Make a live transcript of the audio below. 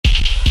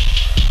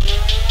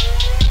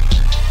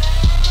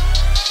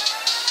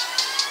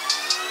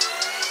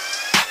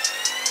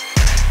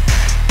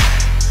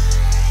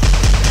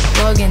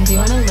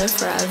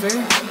forever.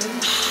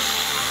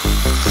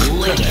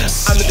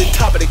 I'm at the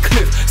top of the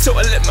cliff, so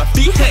I let my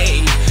feet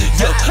hang.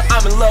 Yo,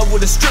 I'm in love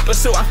with a stripper,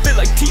 so I feel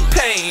like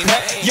T-Pain.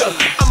 Yo,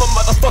 I'm a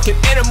motherfucking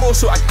animal,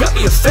 so I got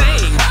me a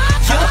fang.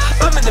 Yo,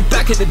 I'm in the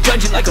back of the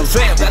dungeon like a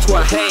vamp, that's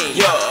where I hang.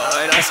 Yo,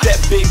 and I step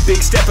big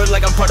stepper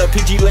like I'm part of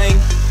PG Lang.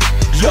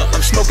 Yo,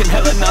 I'm smoking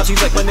hella Nazis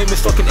like my name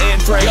is fucking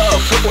Anne Frank. Yo,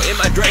 purple in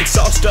my drink,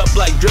 sauced up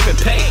like dripping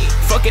paint.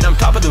 Fuck it, I'm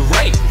top of the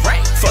rank.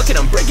 Fuck it,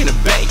 I'm breaking the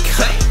bank.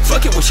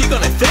 Fuck it, what she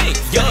gonna think?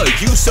 Yo,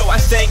 you so I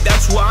think,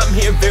 that's why I'm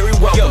here, very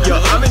welcome. Yo,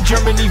 I'm in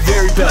Germany,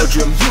 very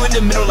Belgium. You in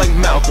the middle like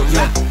Malcolm.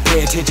 Yo,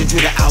 pay attention to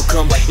the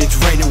outcome. It's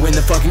raining when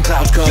the fucking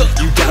clouds come.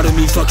 You doubted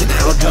me, fucking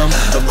how dumb.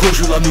 Of course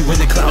you love me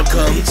when the cloud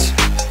comes.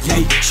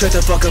 Yay, shut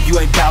the fuck up, you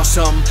ain't bout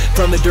some.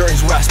 From the dirt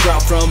is where I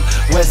sprout from.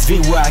 West V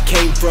where I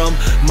came from.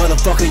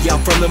 Motherfucker, yeah,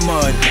 I'm from the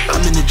mud.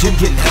 I'm in the gym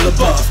getting hella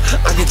buff.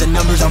 I get the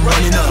numbers, I'm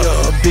running up.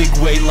 Big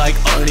weight like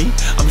Arnie.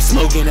 I'm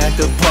smoking at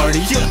the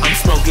party. I'm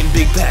smoking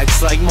big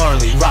packs like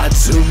Marley. Ride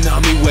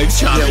tsunami waves,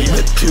 Charlie.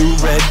 With 2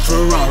 red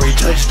Ferrari.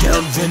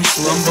 Touchdown Vince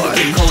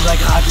Lombardi. Cold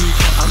like hockey.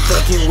 I'm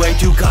fucking way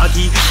too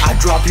cocky. I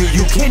drop you,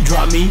 you can't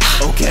drop me,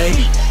 okay?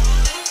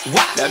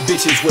 That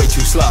bitch is way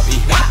too sloppy.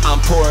 I'm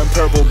pouring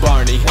purple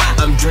Barney.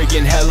 I'm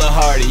drinking hella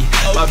Hardy.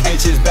 My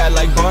bitch is bad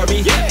like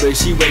Barbie, but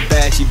she way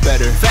bad, she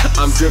better.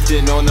 I'm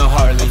drifting on the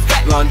Harley.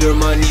 Launder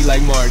money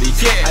like Marty.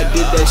 I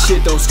did that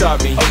shit, don't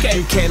stop me.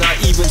 You cannot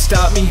even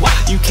stop me.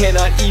 You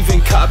cannot even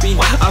copy.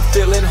 I'm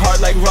feeling hard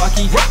like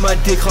Rocky. My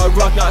dick hard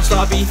rock, not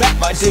sloppy.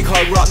 My dick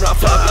hard rock,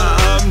 not floppy.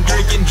 I'm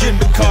drinking gin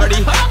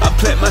Bacardi. I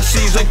plant my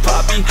seeds like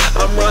Poppy.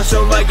 I'm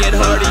Ronso like Ed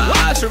Hardy.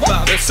 I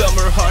survived the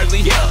summer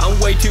hardly. I'm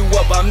way too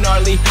up, I'm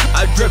gnarly.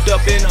 I drift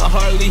up in a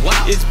Harley.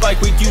 It's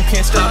bike week, you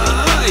can't stop me.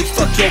 Hey,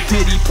 fuck your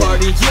pity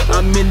party.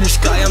 I'm in the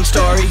sky, I'm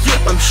starry.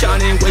 I'm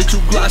shining way too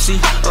glossy.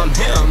 I'm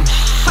him.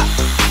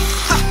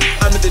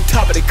 I'm at the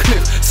top of the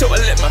cliff, so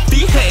I let my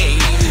feet hang.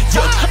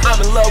 Yo,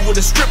 I'm in love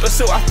with a stripper,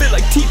 so I feel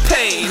like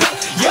T-Pain.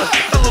 Yo,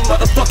 I'm a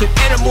motherfucking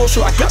animal,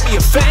 so I got me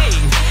a fang.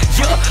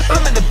 Yo,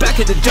 I'm in the back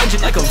of the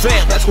dungeon like a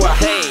vamp, that's where I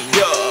hang.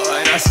 Yo,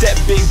 and I step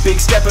big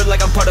stepper like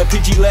I'm part of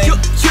PG Lang. Yo,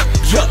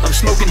 I'm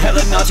smoking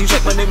hella Nazis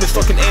like my name is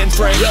fucking Anne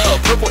Frank. Yo,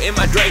 purple in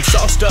my drink,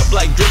 sauced up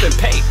like dripping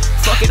paint.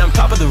 Fuck it, I'm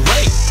top of the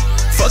rank.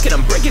 Fuck it,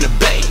 I'm breaking the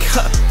bank.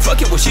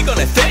 Fuck it, what she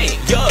gonna think?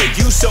 Yo,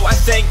 you so I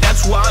think,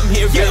 that's why I'm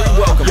here, very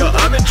welcome. Yo,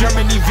 I'm in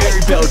Germany,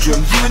 very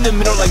Belgium. You in the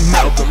middle like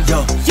Malcolm.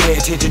 Yo, pay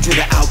attention to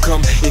the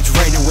outcome. It's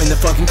raining when the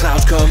fucking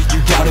clouds come.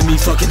 You doubted me,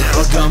 fucking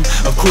how dumb.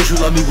 Of course you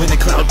love me when the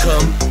cloud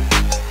come.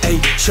 Hey,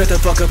 shut the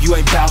fuck up, you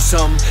ain't bout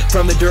some.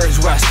 From the dirt is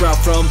where I sprout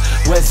from.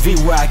 West V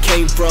where I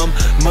came from.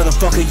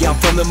 Motherfucker, yeah, I'm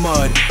from the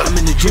mud. I'm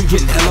in the gym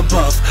getting hella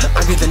buff.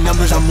 I get the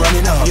numbers, I'm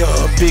running up. Yo,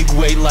 big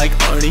weight like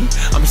Arnie.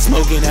 I'm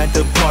smoking at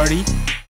the party.